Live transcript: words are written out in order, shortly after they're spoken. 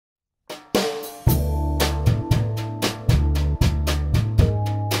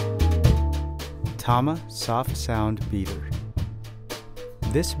Tama Soft Sound Beater.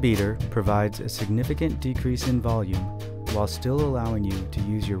 This beater provides a significant decrease in volume while still allowing you to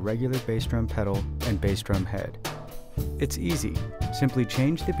use your regular bass drum pedal and bass drum head. It's easy. Simply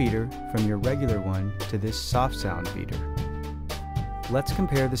change the beater from your regular one to this soft sound beater. Let's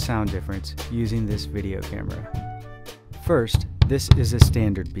compare the sound difference using this video camera. First, this is a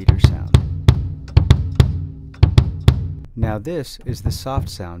standard beater sound. Now this is the soft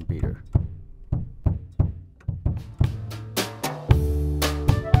sound beater.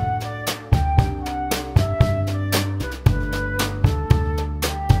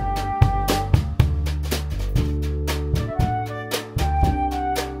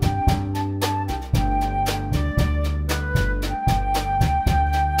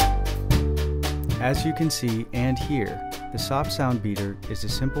 As you can see and hear, the soft sound beater is a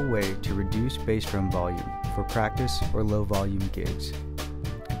simple way to reduce bass drum volume for practice or low volume gigs.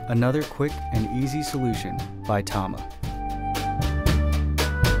 Another quick and easy solution by Tama.